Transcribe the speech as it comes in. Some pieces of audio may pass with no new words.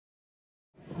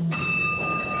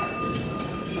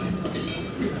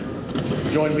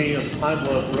Join me in Pine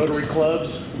Bluff Rotary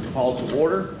Club's call to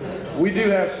order. We do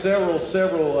have several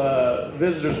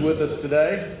visitors with us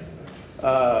today.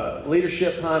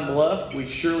 Leadership Pine Bluff, we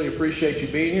surely appreciate you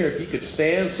being here. If you could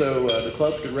stand so the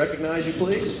clubs could recognize you,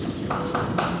 please.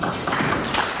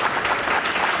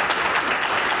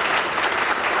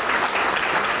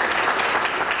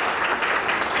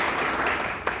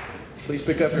 Please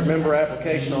pick up your member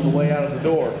application on the way out of the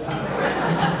door.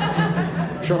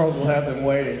 Charles will have them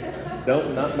waiting.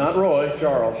 Not Roy,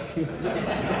 Charles.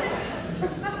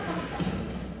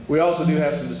 We also do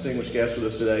have some distinguished guests with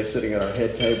us today sitting at our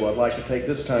head table. I'd like to take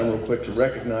this time real quick to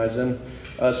recognize them.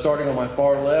 Starting on my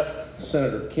far left,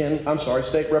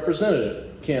 State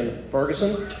Representative Ken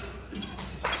Ferguson.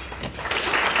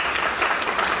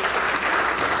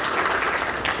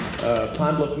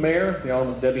 Pine Bluff Mayor, the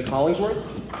Honorable Debbie Hollingsworth.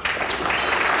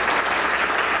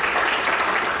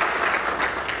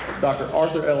 Dr.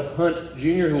 Arthur L. Hunt,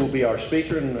 Jr., who will be our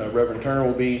speaker, and Reverend Turner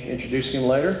will be introducing him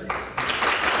later.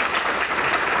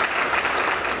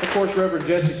 Of course, Reverend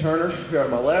Jesse Turner, here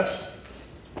on my left.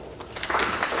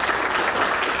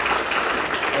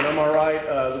 And on my right,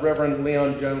 the Reverend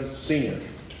Leon Jones, Sr.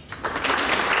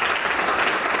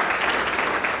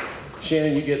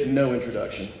 Shannon, you get no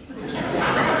introduction.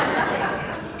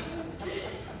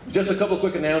 Just a couple of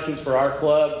quick announcements for our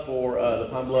club, for the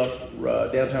Pine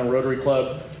Bluff Downtown Rotary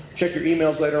Club. Check your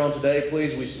emails later on today,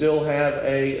 please. We still have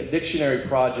a dictionary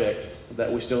project that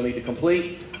we still need to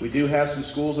complete. We do have some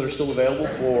schools that are still available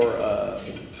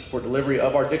for delivery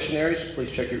of our dictionaries. Please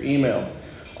check your email.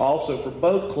 Also, for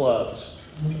both clubs,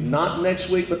 not next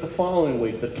week, but the following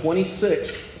week, the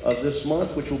 26th of this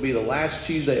month, which will be the last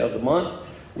Tuesday of the month,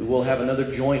 we will have another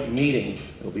joint meeting.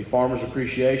 It will be Farmers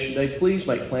Appreciation Day. Please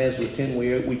make plans to attend.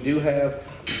 We do have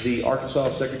the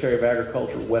Arkansas Secretary of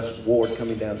Agriculture, Wes Ward,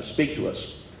 coming down to speak to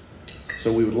us.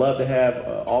 So we would love to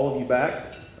have all of you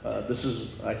back. This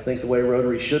is, I think, the way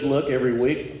Rotary should look every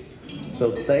week.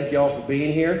 So thank you all for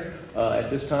being here. At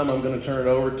this time, I'm going to turn it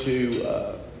over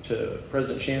to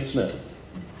President Shannon Smith.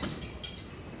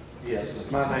 Yes,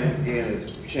 my name again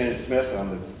is Shannon Smith. I'm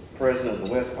the president of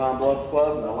the West Pine Bluff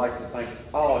Club, and I'd like to thank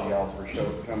all of y'all for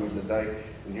coming today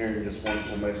and hearing this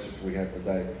wonderful message we have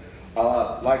today.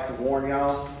 I'd like to warn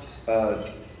y'all,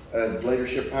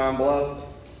 Leadership Pine Bluff,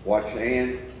 watch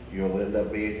Ann. You'll end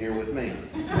up being here with me.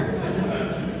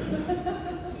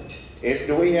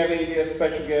 Do we have any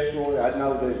special guests, Roy? I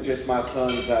know there's just my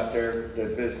sons out there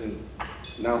that visiting.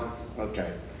 No?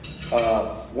 Okay.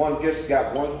 Just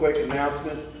got one quick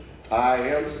announcement. I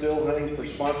am still hunting for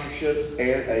sponsorship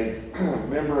and a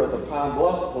member of the Pine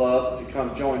Bluff Club to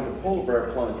come join the polar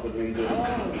bear plunge with me this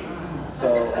week.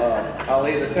 So I'll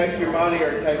either take your money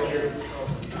or take your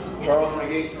Charles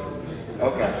McGee.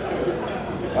 Okay.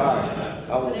 All right.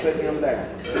 I will put him down.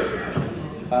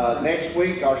 Next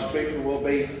week, our speaker will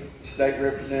be State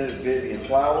Representative Vivian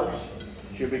Flowers.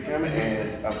 She'll be coming,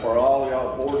 and for all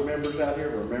y'all board members out here,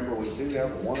 remember we do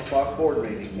have a 1 o'clock board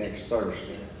meeting next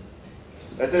Thursday.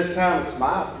 At this time, it's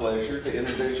my pleasure to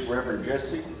introduce Reverend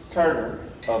Jesse Turner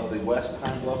of the West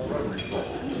Pine Bluff Rotary Club.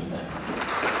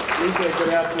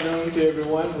 Good afternoon to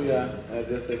everyone. We are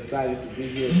just excited to be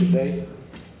here today.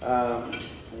 I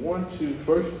want to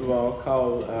first of all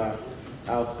call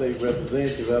our state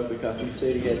representative up because he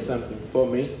said he had something for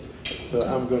me. So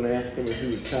I'm going to ask him if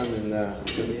he would come, and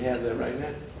can we have that right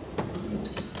now?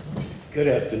 Good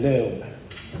afternoon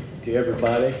to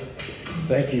everybody.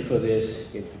 Thank you for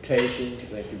this invitation.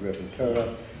 Thank you, Reverend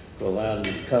Turner, for allowing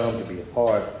me to come to be a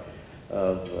part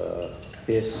of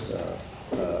this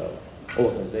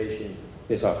organization,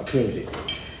 this opportunity.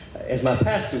 As my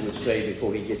pastor would say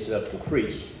before he gets up to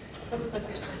preach,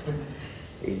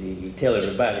 he tell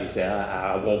everybody, he said,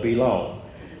 I won't be long.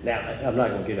 Now, I'm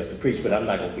not going to get up to preach, but I'm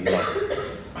not going to be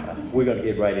long. We're going to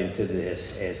get right into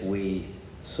this as we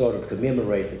sort of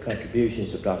commemorate the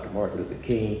contributions of Dr. Martin Luther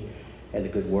King and the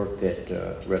good work that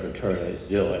Reverend Turner is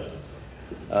doing.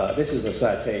 This is a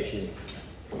citation.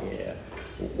 Yeah.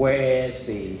 Whereas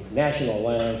the National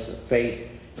Alliance of Faith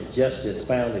and Justice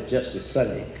founded Justice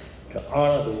Sunday to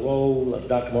honor the role of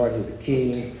Dr. Martin Luther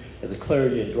King as a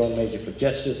clergy and drum major for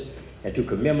justice, and to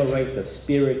commemorate the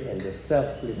spirit and the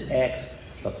selfless acts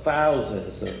of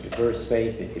thousands of diverse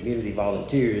faith and community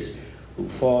volunteers who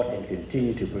fought and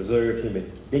continue to preserve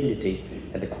human dignity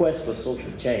and the quest for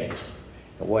social change.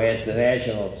 And whereas the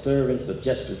national observance of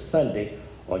Justice Sunday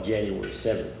on January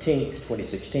 17,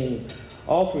 2016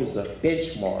 offers a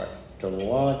benchmark to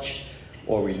launch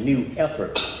or renew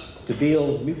efforts to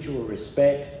build mutual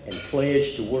respect and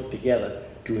pledge to work together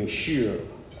to ensure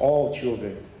all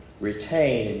children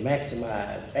retain and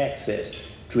maximize access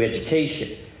to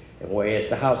education And whereas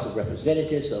the House of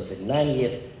Representatives of the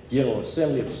 90th General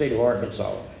Assembly of the State of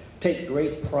Arkansas take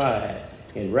great pride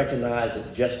in recognizing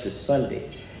Justice Sunday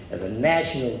as a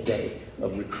national day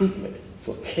of recruitment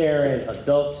for caring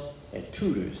adults and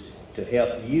tutors to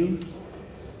help youth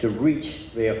to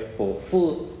reach their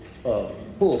full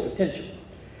potential.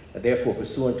 And therefore,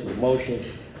 pursuant to the motion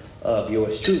of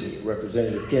yours truly,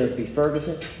 Representative Kenneth B.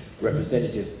 Ferguson,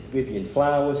 Representative Vivian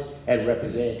Flowers, and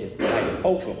Representative Michael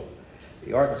Holcomb,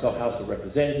 the Arkansas House of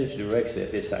Representatives directs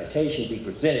that this citation be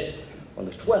presented on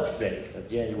the 12th day of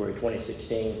January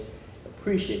 2016.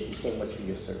 Appreciate you so much for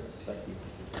your service. Thank you.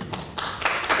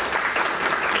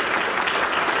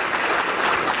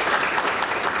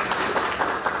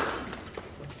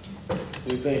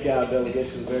 We thank our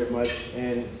delegation very much,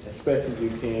 and as best as we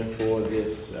can for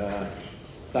this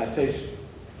citation.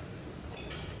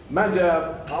 My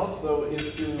job also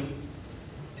is to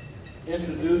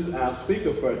introduce our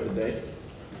speaker for today.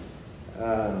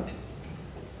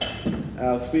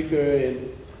 Our speaker,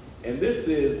 and this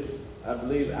is, I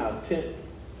believe, our 10th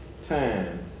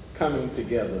time coming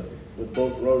together with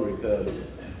both Rotary Clubs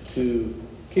to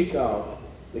kick off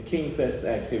the Kingfest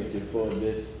activity for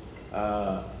this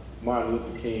Martin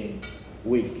Luther King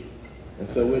week. And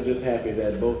so we're just happy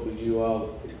that both of you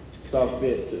all saw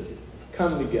fit to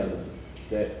come together,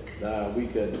 that we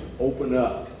could open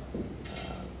up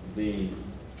the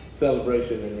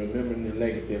celebration and remembering the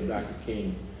legacy of Dr.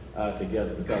 King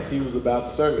together, because he was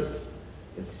about service.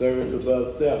 And service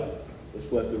above self is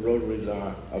what the Rotaries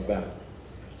are about.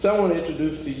 So I want to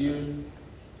introduce to you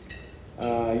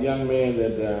a young man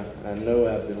that I know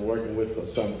I've been working with for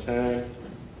some time.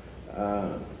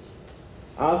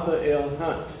 Arthur L.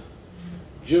 Hunt,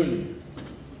 Jr.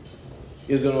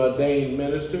 is an ordained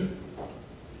minister,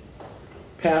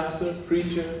 pastor,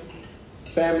 preacher,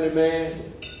 family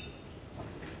man.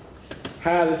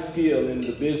 Highly skilled in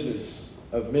the business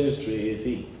of ministry is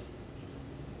he.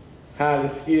 Highly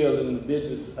skilled in the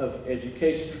business of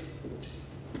education.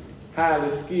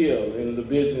 Highly skilled in the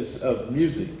business of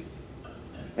music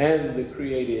and the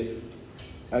creative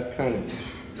economy.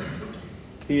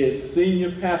 He is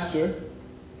senior pastor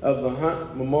of the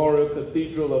Hunt Memorial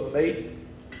Cathedral of Faith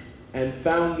and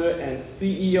founder and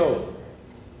CEO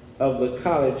of the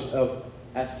College of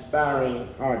Aspiring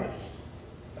Artists.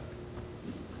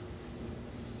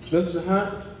 Mr.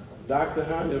 Hunt, Dr.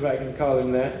 Hunt, if I can call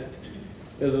him that,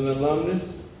 is an alumnus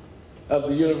of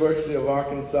the University of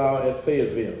Arkansas at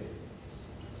Fayetteville.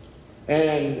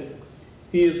 And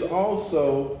he is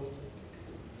also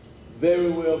very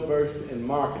well versed in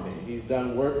marketing. He's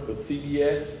done work for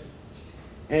CBS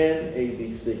and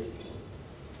ABC.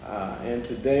 And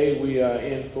today we are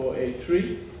in for a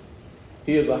treat.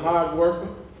 He is a hard worker.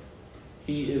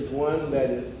 He is one that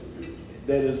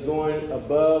is going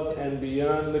above and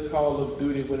beyond the call of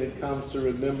duty when it comes to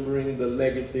remembering the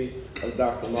legacy of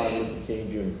Dr. Martin Luther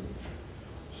King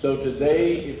Jr. So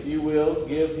today, if you will,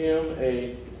 give him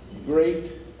a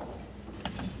great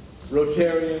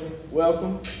Rotarian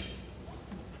welcome.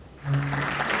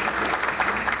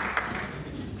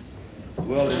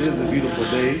 Well, it is a beautiful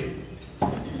day,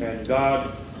 and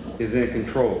God is in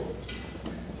control.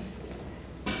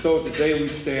 So today we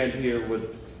stand here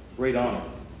with great honor.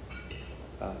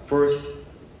 First,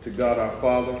 to God our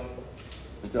Father,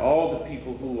 and to all the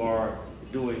people who are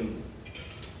doing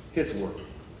His work.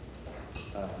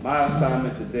 My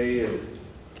assignment today is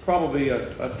probably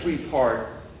a three-part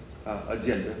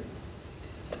agenda.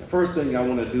 The first thing I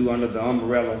want to do under the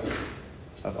umbrella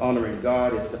of honoring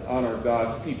God is to honor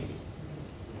God's people.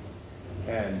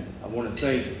 And I want to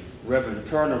thank Reverend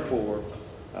Turner for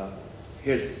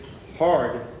his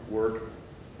hard work,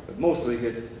 but mostly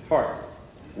his heart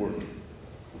work.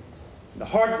 The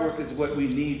hard work is what we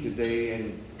need today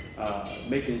in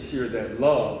making sure that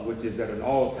love, which is at an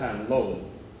all-time low,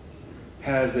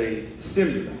 has a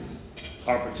stimulus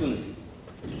opportunity.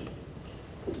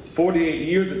 48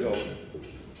 years ago,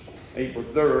 April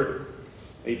 3rd,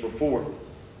 April 4th,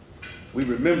 we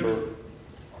remember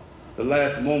the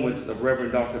last moments of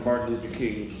Reverend Dr. Martin Luther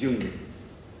King Jr.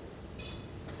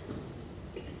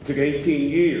 It took 18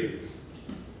 years.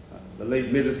 The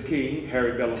late Mrs. King,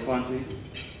 Harry Belafonte,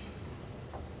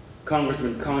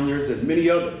 Congressman Conyers, and many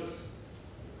others,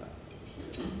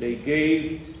 they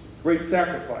gave great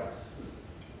sacrifice.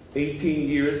 18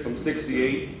 years from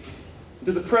 68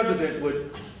 until the president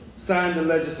would sign the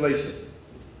legislation.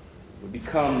 It would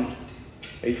become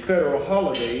a federal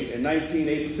holiday in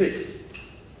 1986.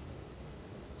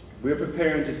 We're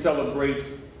preparing to celebrate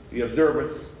the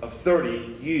observance of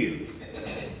 30 years.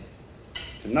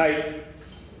 Tonight,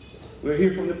 we'll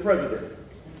hear from the president.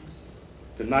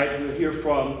 Tonight, we'll hear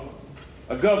from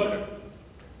a governor.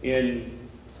 in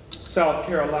South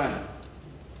Carolina.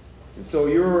 And so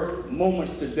your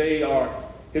moments today are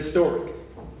historic,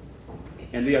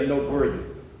 and they are noteworthy.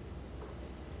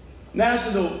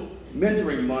 National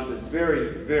Mentoring Month is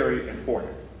very, very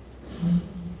important.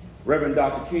 Reverend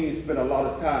Dr. King spent a lot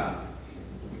of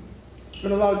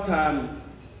time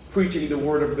preaching the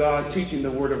Word of God, teaching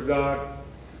the Word of God,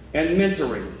 and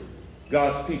mentoring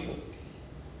God's people.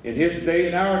 In his day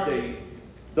and our day,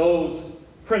 those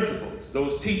principles,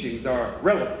 those teachings are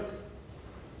relevant.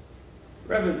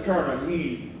 Reverend Turner,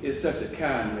 he is such a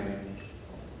kind man,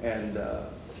 and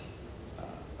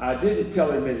I didn't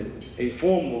tell him in a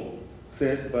formal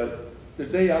sense, but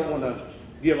today I want to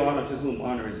give honor to whom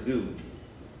honor is due.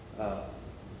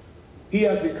 He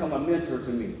has become a mentor to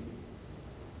me.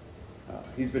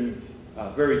 He's been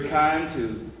very kind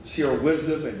to share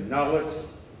wisdom and knowledge,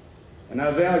 and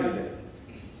I value that.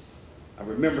 I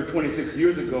remember 26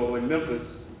 years ago in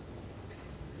Memphis,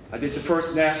 I did the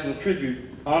first national tribute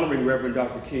honoring Reverend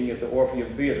Dr. King at the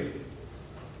Orpheum Theater.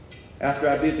 After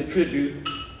I did the tribute,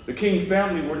 the King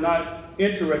family were not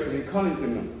interested in coming to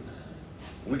Memphis.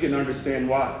 We can understand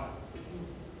why.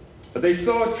 But they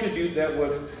saw a tribute that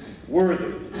was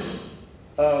worthy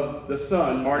of the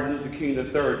son, Martin Luther King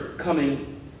III,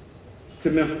 coming to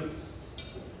Memphis.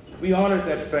 We honored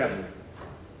that family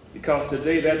because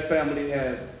today that family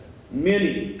has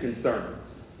many concerns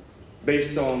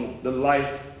based on the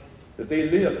life that they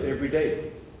live every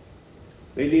day.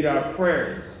 They need our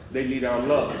prayers. They need our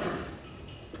love.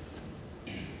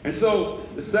 And so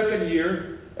the second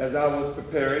year, as I was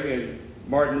preparing and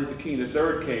Martin Luther King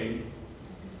III came,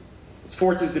 I was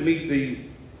fortunate to meet the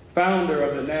founder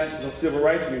of the National Civil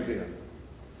Rights Museum.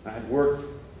 I had worked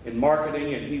in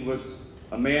marketing, and he was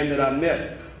a man that I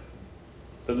met,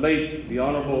 the late, the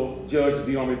Honorable Judge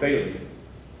De'Armond Bailey.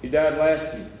 He died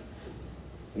last year.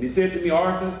 And he said to me,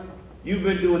 Arthur, you've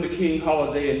been doing the King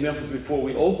holiday in Memphis before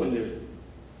we opened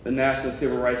the National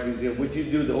Civil Rights Museum. Would you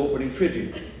do the opening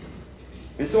tribute?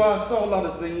 And so I saw a lot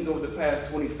of things over the past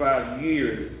 25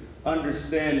 years,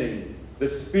 understanding the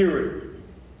spirit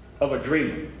of a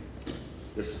dreamer,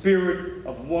 the spirit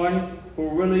of one who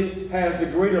really has the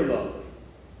greater love.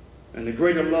 And the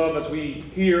greater love, as we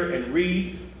hear and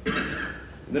read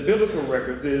in the biblical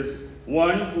records, is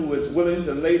one who is willing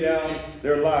to lay down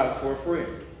their lives for a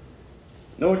friend.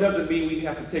 No, it doesn't mean we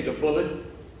have to take a bullet,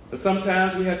 but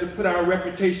sometimes we have to put our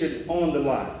reputation on the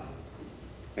line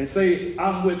and say,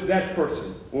 I'm with that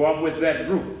person, or I'm with that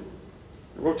group.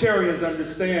 Rotarians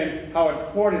understand how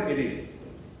important it is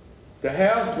to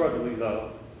have brotherly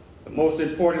love, but most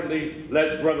importantly,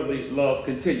 let brotherly love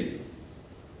continue.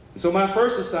 So my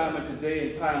first assignment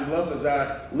today in Pine Bluff, as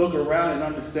I look around and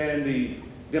understand the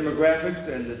demographics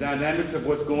and the dynamics of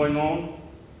what's going on,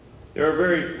 there are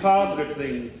very positive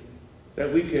things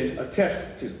that we can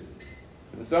attest to.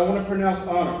 And so I want to pronounce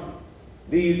honor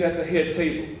these at the head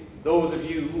table, those of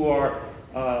you who are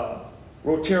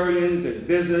Rotarians in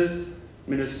business,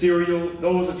 ministerial,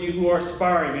 those of you who are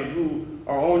aspiring and who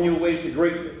are on your way to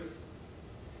greatness.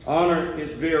 Honor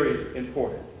is very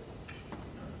important.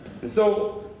 And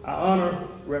so I honor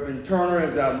Reverend Turner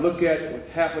as I look at what's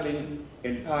happening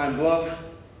in Pine Bluff.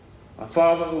 My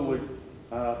father, who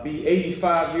would be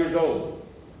 85 years old,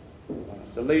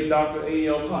 the late Dr.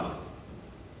 A.L. Hunt.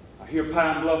 I hear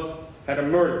Pine Bluff had a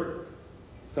murder,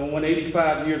 someone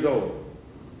 85 years old.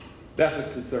 That's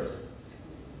a concern.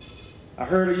 I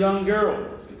heard a young girl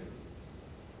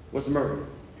was murdered.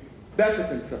 That's a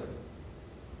concern.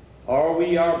 Are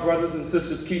we our brothers and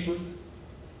sisters keepers?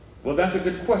 Well, that's a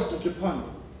good question to ponder.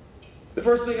 The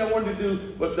first thing I wanted to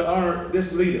do was to honor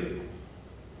this leader.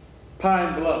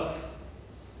 Pine Bluff,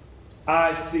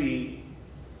 I see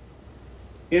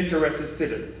interested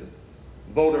citizens,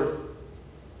 voter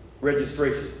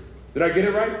registration. Did I get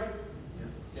it right?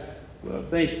 Yeah. Well,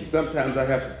 thank you. Sometimes I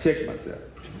have to check myself.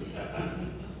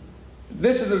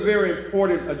 This is a very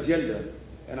important agenda,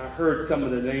 and I heard some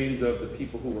of the names of the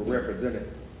people who were represented.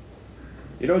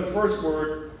 You know, the first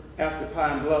word after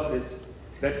Pine Bluff is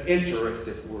that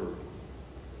interested word.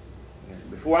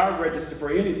 And before I register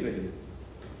for anything,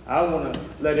 I want to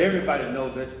let everybody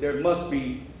know that there must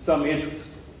be some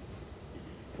interest.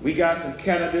 We got some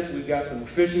candidates, we got some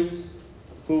officials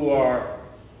who are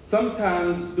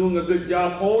sometimes doing a good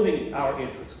job holding our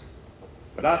interest.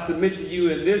 But I submit to you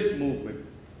in this movement,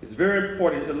 it's very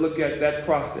important to look at that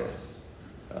process.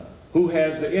 Who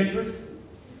has the interest?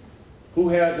 Who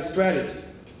has the strategy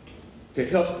to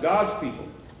help God's people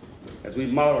as we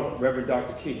model Reverend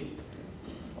Dr. King?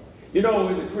 You know,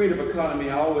 in the creative economy,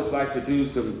 I always like to do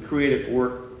some creative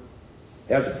work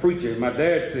as a preacher. My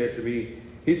dad said to me,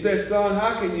 he said, son,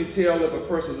 how can you tell if a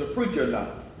person's a preacher or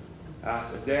not? I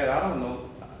said, Dad, I don't know.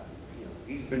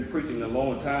 He's been preaching a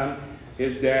long time.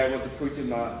 His dad was a preacher,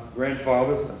 my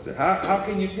grandfather's. I said, how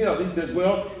can you tell? He says,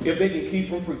 well, if they can keep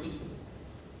from preaching.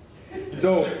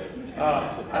 So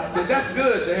I said, that's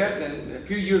good, Dad. And a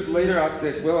few years later, I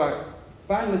said, well, I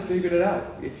finally figured it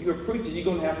out. If you're a preacher, you're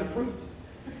going to have to preach.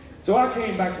 So I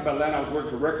came back from Atlanta. I was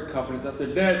working for record companies. I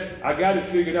said, Dad, I got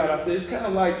it figured out. I said, it's kind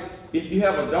of like if you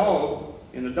have a dog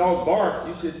and the dog barks,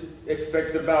 you should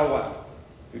expect a bow wow.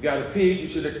 If you got a pig, you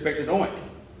should expect an oink.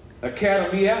 A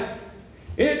cat will meow.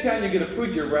 Anytime you get a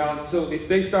preacher around, so if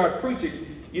they start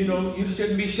preaching, you know, you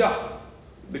shouldn't be shocked,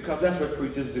 because that's what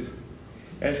preachers do.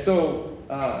 And so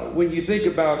when you think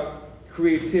about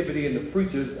creativity in the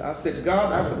preachers, I said,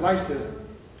 God, I would like to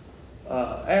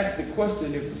ask the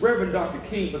question, if Reverend Dr.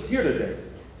 King was here today,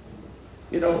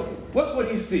 you know, what would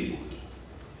he see?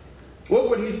 What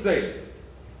would he say?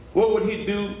 What would he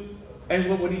do? And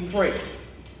what would he pray?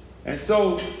 And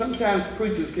so sometimes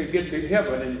preachers can get to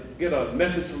heaven and get a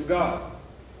message from God.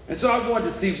 And so I wanted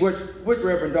to see what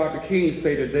Reverend Dr. King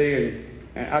say today,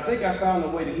 and I think I found a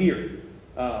way to hear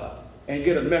and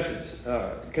get a message.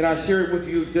 Can I share it with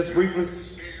you just briefly?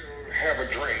 Still have a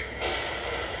dream.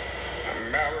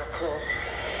 America,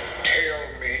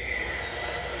 tell me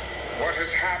what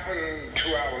has happened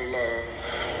to our love.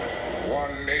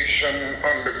 One nation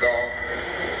under God,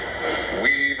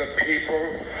 we the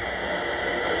people.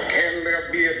 Can there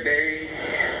be a day,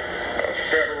 a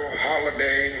federal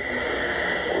holiday,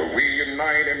 where we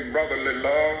unite in brotherly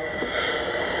love?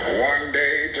 One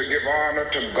day to give honor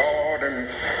to God and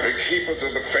the keepers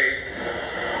of the faith,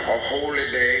 a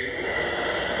holy day.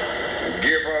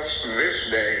 Give us this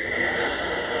day,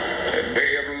 a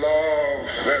day of love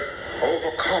that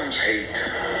overcomes hate.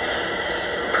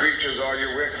 Preachers, are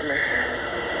you with me?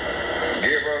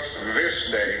 Give us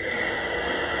this day,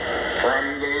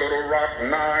 from the Little Rock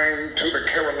 9 to the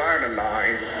Carolina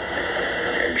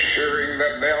 9, ensuring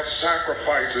that their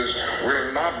sacrifices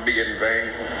will not be in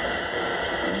vain.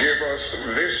 Give us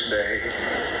this day,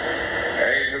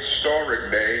 a historic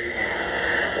day,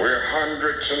 where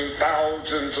hundreds and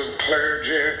thousands of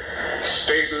clergy,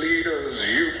 state leaders,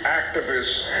 youth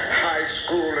activists, high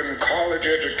school and college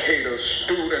educators,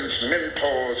 students,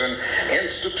 mentors, and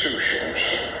institutions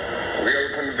will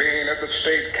convene at the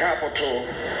state capitol,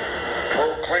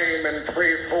 proclaim and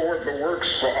pray forward the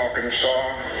works for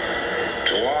Arkansas,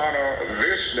 to honor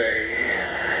this day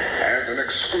as an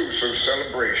exclusive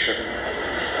celebration.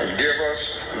 Give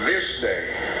us this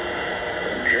day,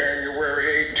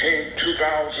 January 18,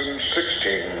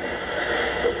 2016,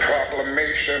 the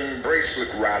proclamation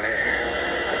bracelet rally.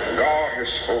 God has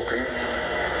spoken,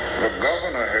 the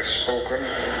governor has spoken,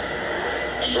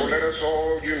 so let us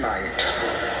all unite,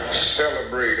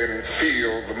 celebrate and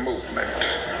feel the movement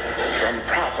from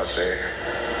prophecy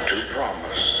to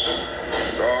promise.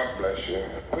 God bless you.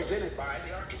 Presented by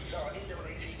the Arkansas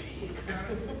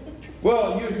UAPB.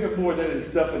 Well, you hear more than the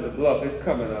stuff in the bluff. It's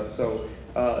coming up. So,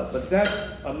 but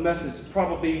that's a message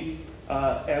probably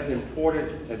as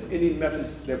important as any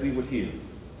message that we would hear.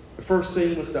 The first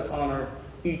thing was to honor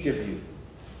each of you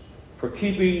for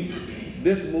keeping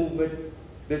this movement,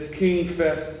 this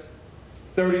Kingfest,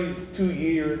 32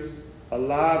 years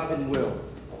alive and well.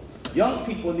 Young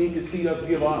people need to see us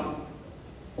give honor,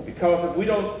 because if we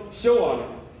don't show honor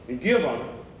and give honor,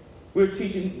 we're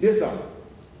teaching dishonor.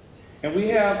 And we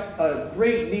have a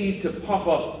great need to pump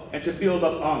up and to build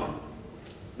up honor.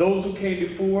 Those who came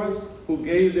before us, who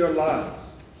gave their lives.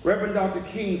 Reverend Dr.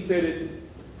 King said it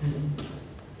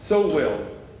so well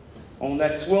on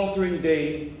that sweltering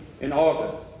day in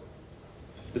August,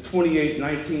 the 28th,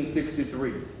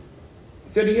 1963. He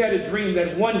said he had a dream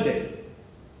that one day,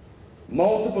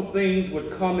 multiple things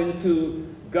would come into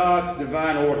God's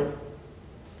divine order.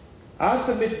 I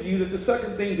submit to you that the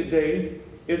second thing today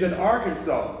is that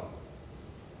Arkansas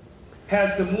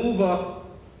has to move up,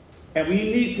 and we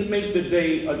need to make the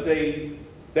day a day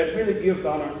that really gives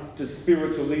honor to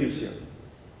spiritual leadership.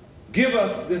 Give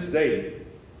us this day.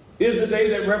 Is the day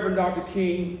that Reverend Dr.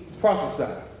 King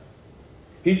prophesied.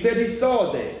 He said he saw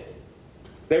a day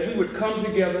that we would come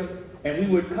together, and we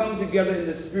would come together in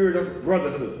the spirit of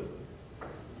brotherhood.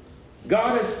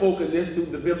 God has spoken this through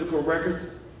the biblical records.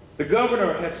 The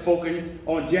governor has spoken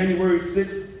on January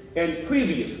 6th and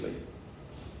previously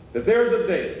that there's a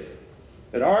day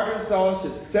that Arkansas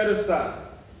should set aside,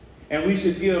 and we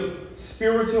should give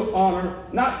spiritual honor,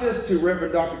 not just to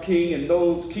Reverend Dr. King and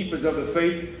those keepers of the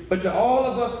faith, but to all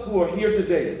of us who are here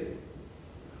today,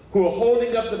 who are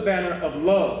holding up the banner of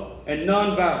love and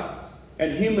nonviolence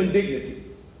and human dignity.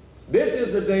 This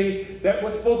is the day that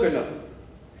was spoken of.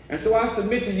 And so I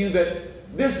submit to you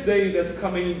that this day that's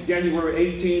coming,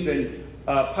 January 18th, and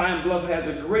Pine Bluff has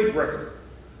a great record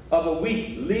of a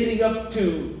week leading up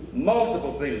to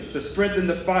multiple things to strengthen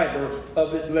the fiber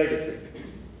of this legacy.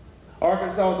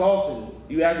 Arkansas is often,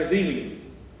 you academics,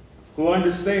 who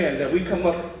understand that we come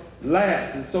up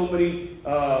last in so many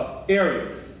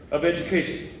areas of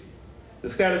education. The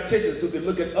statisticians who can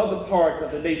look at other parts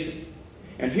of the nation.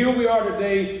 And here we are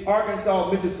today,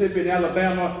 Arkansas, Mississippi, and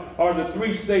Alabama are the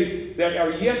three states that are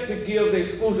yet to give the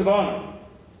exclusive honor.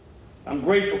 I'm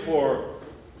grateful for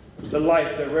the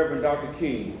life that Reverend Dr.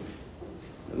 King,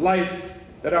 the life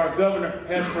that our governor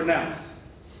has pronounced.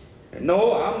 And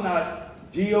no, I'm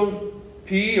not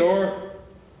GOP or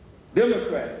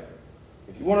Democrat.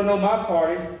 If you want to know my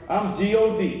party, I'm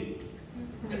GOD.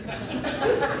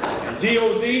 And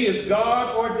GOD is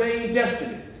God-ordained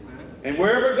destinies. And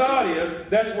wherever God is,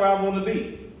 that's where I want to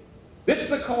be. This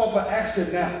is a call for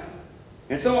action now.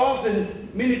 And so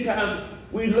often, many times,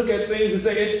 we look at things and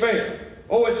say, it's fair.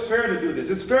 Oh, it's fair to do this.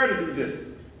 It's fair to do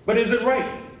this. But is it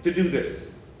right to do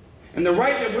this? And the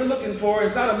right that we're looking for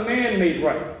is not a man-made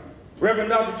right. Reverend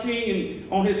Dr. King,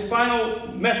 on his final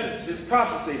message, his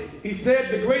prophecy, he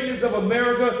said the greatness of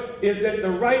America is that the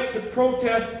right to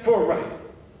protest for right.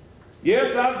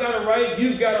 Yes, I've got a right,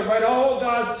 you've got a right, all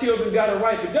God's children got a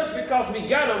right, but just because we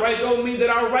got a right don't mean that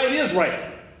our right is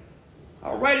right.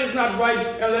 Our right is not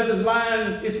right unless it's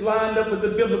lined up with the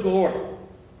biblical order.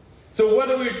 So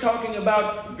whether we're talking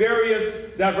about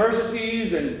various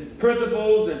diversities and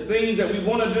principles and things that we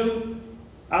want to do,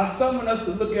 I summon us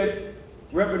to look at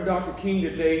Reverend Dr. King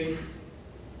today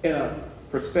in a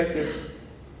perspective.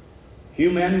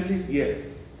 Humanity, yes.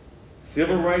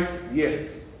 Civil rights, yes.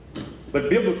 But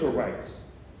biblical rights,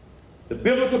 the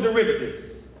biblical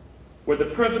derivatives, were the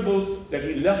principles that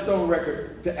he left on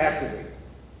record to activate.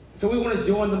 So we want to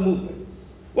join the movement.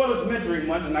 Well, it's mentoring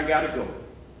month and I got to go.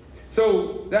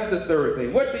 So that's the third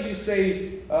thing. What do you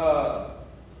say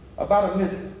about a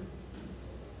mentor?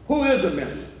 Who is a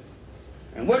mentor?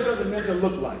 And what does a mentor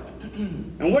look like?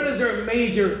 And what is their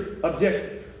major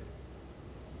objective?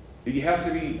 Do you have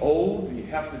to be old? Do you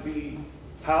have to be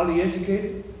highly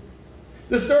educated?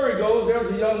 The story goes, there was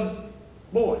a young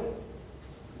boy,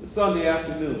 it was Sunday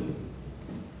afternoon,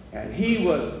 and he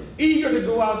was eager to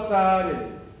go outside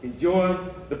and enjoy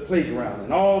the playground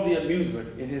and all the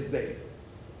amusement in his day.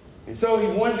 And so he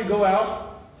wanted to go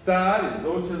outside and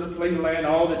go to the playland,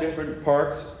 all the different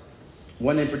parks,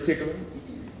 one in particular.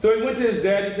 So he went to his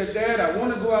dad, he said, Dad, I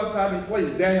want to go outside and play.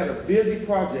 His dad had a busy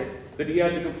project that he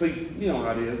had to complete, you know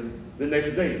how it is, the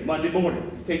next day, Monday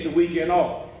morning, take the weekend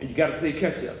off, and you got to play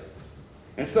catch up.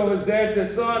 And so his dad said,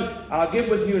 son, I'll get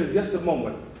with you in just a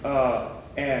moment.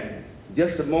 And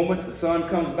just a moment, the son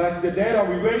comes back and said, Dad, are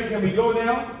we ready? Can we go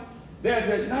now? Dad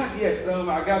said, not yet, son.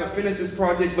 I got to finish this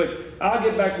project, but I'll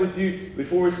get back with you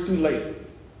before it's too late.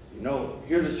 You know,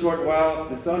 here's a short while,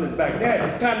 the son is back. Dad,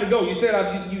 it's time to go. You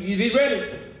said you'd be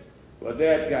ready. Well,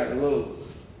 Dad got a little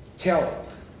challenged.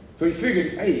 So he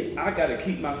figured, hey, I got to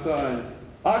keep my son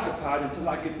occupied until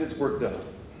I get this work done.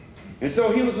 And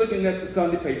so he was looking at the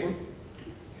Sunday paper.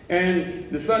 And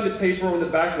the Sunday paper on the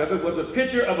back of it was a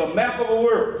picture of a map of the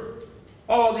world.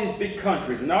 All these big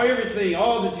countries and everything,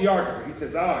 all the geography. He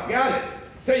says, I got it.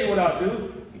 Tell you what I'll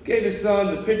do. He gave his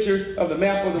son the picture of the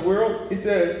map of the world. He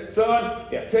said, son,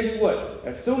 yeah, tell you what,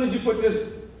 as soon as you put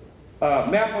this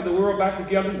map of the world back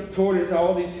together, you tore it into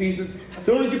all these pieces, as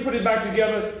soon as you put it back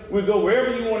together, we'll go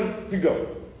wherever you want it to go.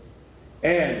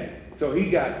 And so he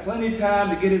got plenty of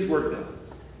time to get his work done.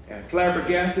 And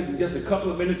flabbergasted in just a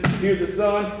couple of minutes, here's the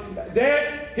son.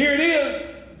 Dad, here it is.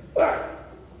 What?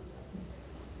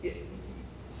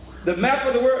 The map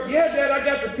of the world. Yeah, Dad, I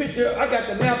got the picture. I got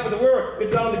the map of the world.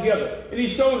 It's all together. And he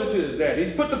shows it to his dad.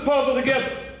 He's put the puzzle together.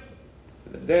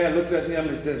 The dad looks at him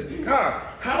and says, God,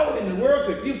 how in the world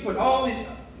could you put all these?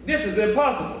 This is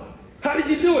impossible. How did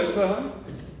you do it, son?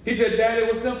 He said, Dad,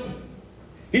 it was simple.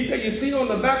 He said, you see on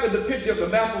the back of the picture of the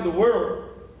map of the world,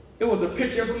 it was a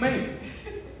picture of a man.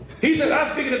 He said,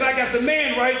 I figured if I got the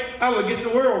man right, I would get the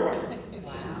world right.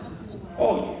 Wow.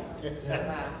 Oh,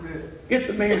 yeah. Get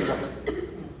the man right.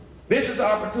 This is the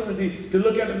opportunity to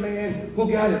look at a man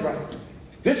who got it right.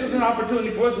 This is an opportunity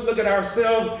for us to look at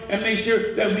ourselves and make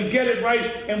sure that we get it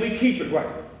right and we keep it right.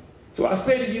 So I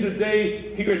say to you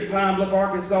today, here in Pine Bluff,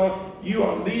 Arkansas, you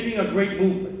are leading a great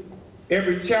movement.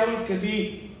 Every challenge can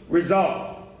be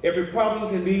resolved. Every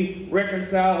problem can be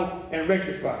reconciled and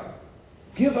rectified.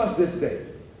 Give us this day.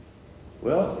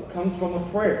 Well, it comes from a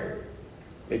prayer.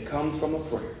 It comes from a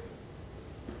prayer.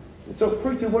 And so,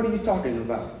 preacher, what are you talking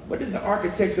about? What did the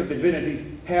architects of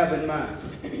divinity have in mind?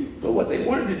 Well, what they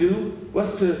wanted to do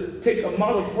was to take a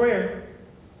model prayer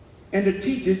and to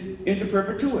teach it into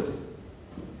perpetuity.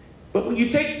 But when you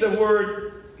take the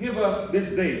word, give us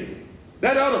this day,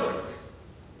 that utterance,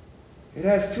 it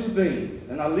has two things,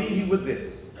 and I'll leave you with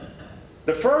this.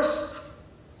 The first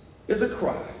is a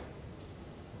cry.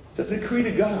 It's a decree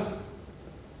to God.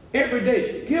 Every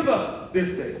day, give us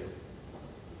this day.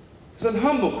 It's a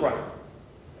humble cry.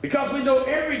 Because we know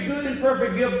every good and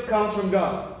perfect gift comes from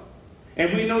God.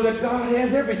 And we know that God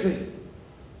has everything.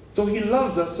 So he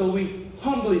loves us, so we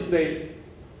humbly say,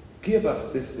 give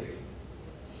us this day.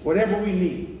 Whatever we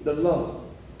need, the love.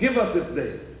 Give us this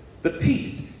day. The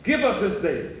peace. Give us this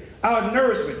day. Our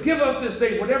nourishment. Give us this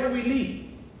day whatever we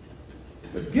need.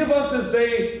 But give us this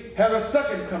day have a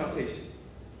second connotation.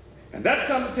 And that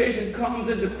connotation comes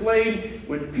into play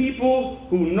when people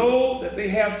who know that they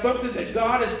have something that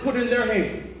God has put in their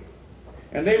hand,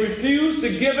 and they refuse to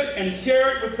give it and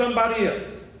share it with somebody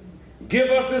else. Give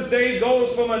us this day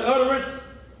goes from an utterance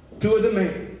to a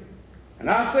demand. And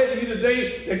I say to you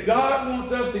today that God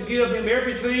wants us to give him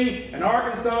everything in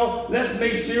Arkansas. Let's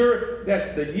make sure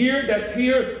that the year that's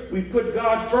here, we put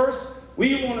God first.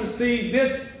 We want to see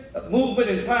this movement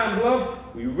in Pine Bluff.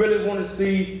 We really want to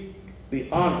see the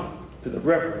honor to the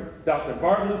Reverend Dr.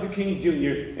 Martin Luther King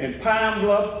Jr. in Pine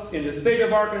Bluff, in the state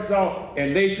of Arkansas,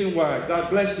 and nationwide.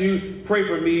 God bless you. Pray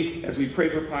for me as we pray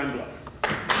for Pine Bluff.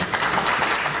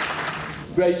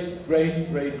 Great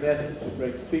message,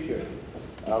 great speaker.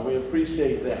 We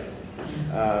appreciate that.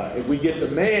 If we get the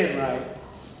man right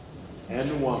and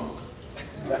the woman.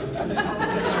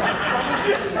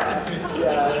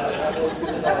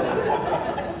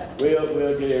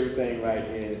 We'll get everything right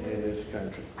in this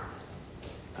country.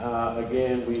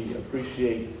 Again, we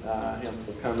appreciate him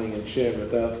for coming and sharing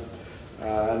with us.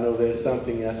 I know there's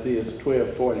something I see it's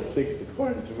 12:46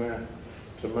 according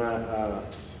to my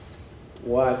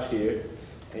watch here.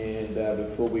 And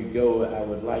before we go, I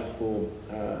would like for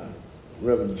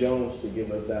Reverend Jones to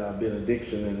give us our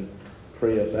benediction and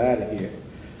pray us out of here.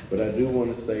 But I do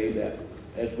want to say that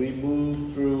as we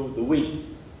move through the week,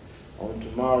 on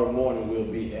tomorrow morning we'll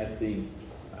be at the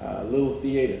Little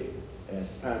Theater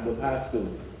at Pine Bluff High School.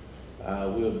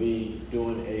 We'll be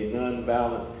doing a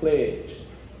nonviolent pledge,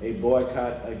 a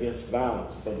boycott against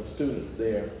violence for the students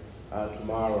there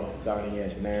tomorrow starting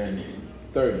at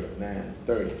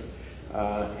 9:30.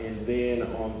 And then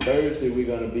on Thursday, we're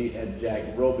going to be at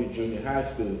Jack Roby Junior High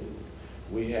School.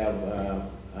 We have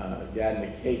gotten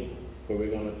a cake where we're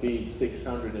going to feed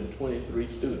 623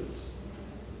 students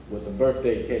with a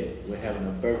birthday cake. We're having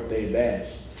a birthday bash.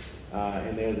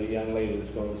 And there's a young lady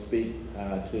that's going to speak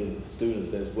to the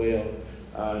students as well,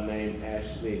 named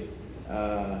Ashley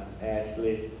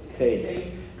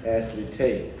Tate. Ashley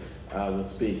Tate will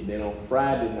speak. Then on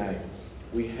Friday night,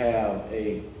 we have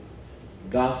a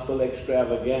gospel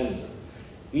extravaganza.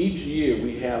 Each year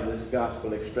we have this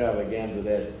gospel extravaganza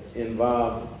that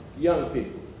involves young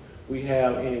people. We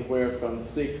have anywhere from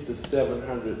 600 to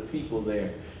 700 people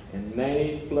there, and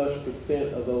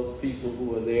 90+% of those people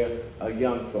who are there are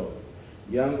young folk.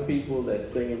 Young people that's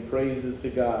singing praises to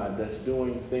God, that's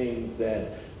doing things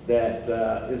that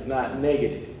is not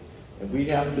negative. And we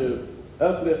have to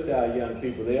uplift our young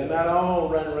people. They are not all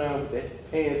running around with their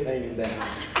pants hanging down,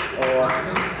 or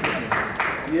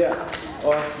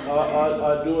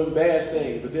doing bad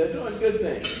things, but they're doing good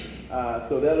things.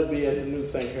 So that'll be at the New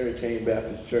St. Hurricane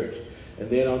Baptist Church. And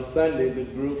then on Sunday, the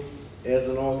group, as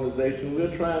an organization,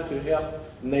 we're trying to help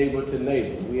neighbor to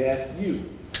neighbor. We ask you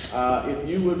if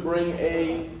you would bring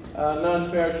a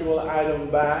non-perishable item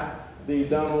by the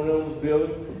Donald Mills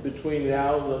building between the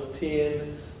hours of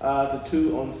 10 to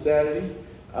 2 on Saturday,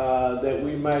 that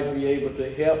we might be able to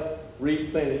help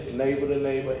replenish neighbor to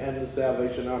neighbor and the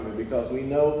Salvation Army, because we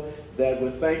know that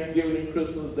with Thanksgiving and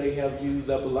Christmas, they have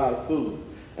used up a lot of food.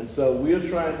 And so we're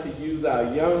trying to use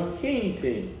our Young King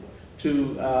team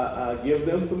to give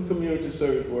them some community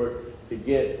service work to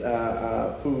get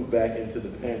food back into the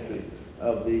pantry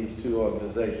of these two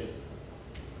organizations.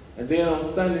 And then on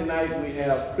Sunday night, we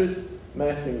have Chris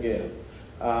Massingale,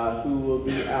 who will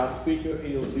be our speaker.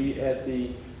 He'll be at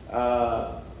the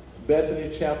Bethany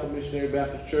Chapel Missionary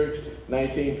Baptist Church,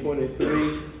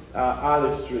 1923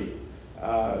 Olive Street.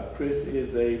 Chris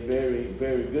is a very,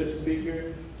 very good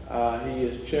speaker. He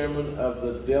is chairman of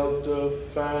the Delta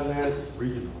Finance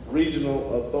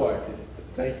Regional Authority.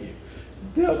 Thank you.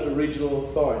 Delta Regional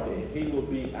Authority. He will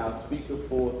be our speaker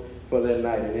for that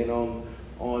night. And then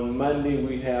on Monday,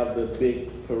 we have the big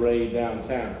parade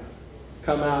downtown.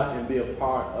 Come out and be a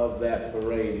part of that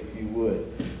parade if you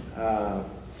would.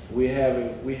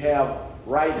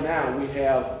 Right now, we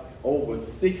have over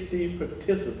 60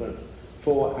 participants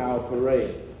for our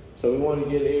parade. So we want to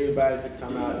get everybody to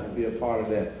come out and be a part of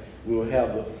that. We will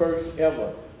have the first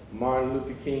ever Martin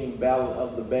Luther King Battle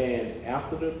of the Bands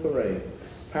after the parade.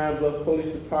 Pine Bluff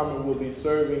Police Department will be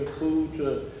serving food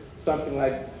to something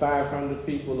like 500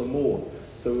 people or more.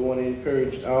 So we want to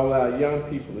encourage all our young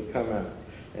people to come out.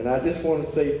 And I just want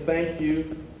to say thank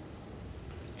you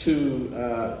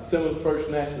to Simmons First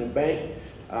National Bank,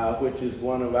 which is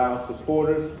one of our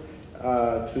supporters,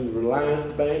 to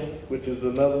Reliance Bank, which is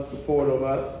another supporter of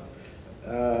us,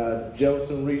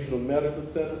 Jefferson Regional Medical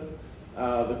Center,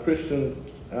 the Christian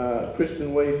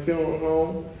Way Funeral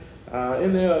Home,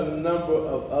 and there are a number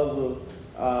of other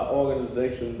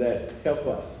organizations that help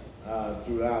us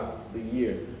throughout the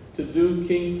year to do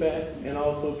Kingfest and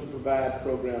also to provide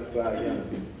programs for our young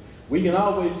people. We can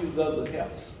always use other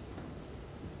help.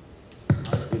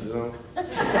 Is it on?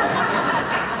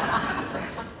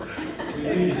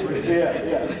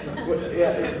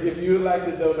 If you would like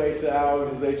to donate to our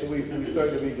organization, we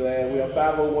certainly be glad. We are a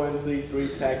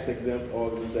 501c3 tax-exempt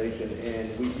organization,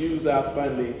 and we use our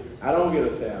funding. I don't get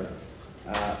a salary.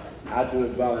 I do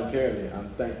it voluntarily. I'm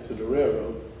thankful to the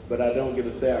railroad, but I don't get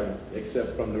a salary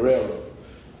except from the railroad.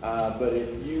 But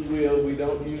if you will, we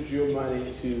don't use your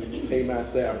money to pay my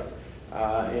salary.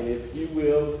 And if you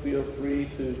will, feel free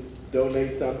to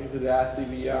donate something to the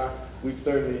Icvr. We'd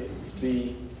certainly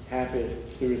be happy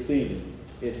to receive it.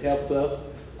 It helps us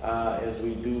as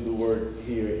we do the work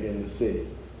here in the city.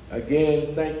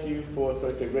 Again, thank you for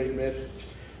such a great message.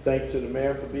 Thanks to the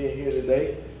mayor for being here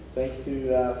today. Thanks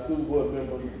to our school board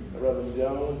member, Reverend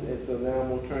Jones. And so now I'm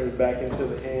going to turn it back into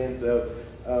the hands of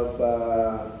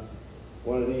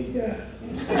one of these guys.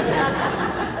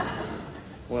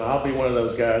 Well, I'll be one of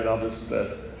those guys. I'll just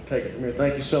take it from here.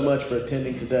 Thank you so much for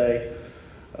attending today.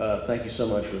 Thank you so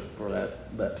much for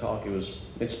that talk. It was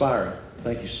inspiring.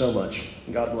 Thank you so much.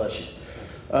 God bless you.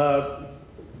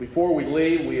 Before we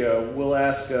leave, we will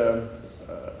ask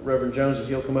Reverend Jones if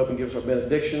he'll come up and give us our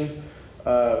benediction.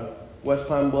 West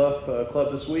Pine Bluff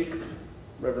Club this week,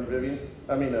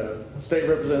 State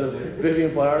Representative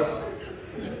Vivian Flowers.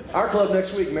 Our club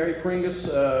next week, Mary Pringus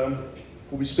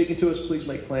will be speaking to us. Please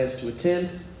make plans to attend.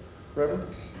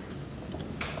 Reverend?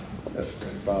 That's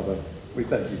great, Father. We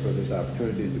thank you for this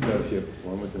opportunity to fellowship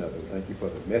one with another. Thank you for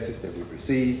the message that we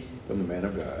received from the man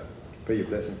of God. Pray your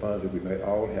blessing upon us that we may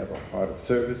all have a heart of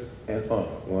service and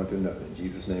honor one to another. In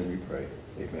Jesus' name we pray.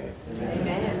 Amen.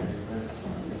 Amen.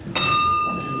 Amen.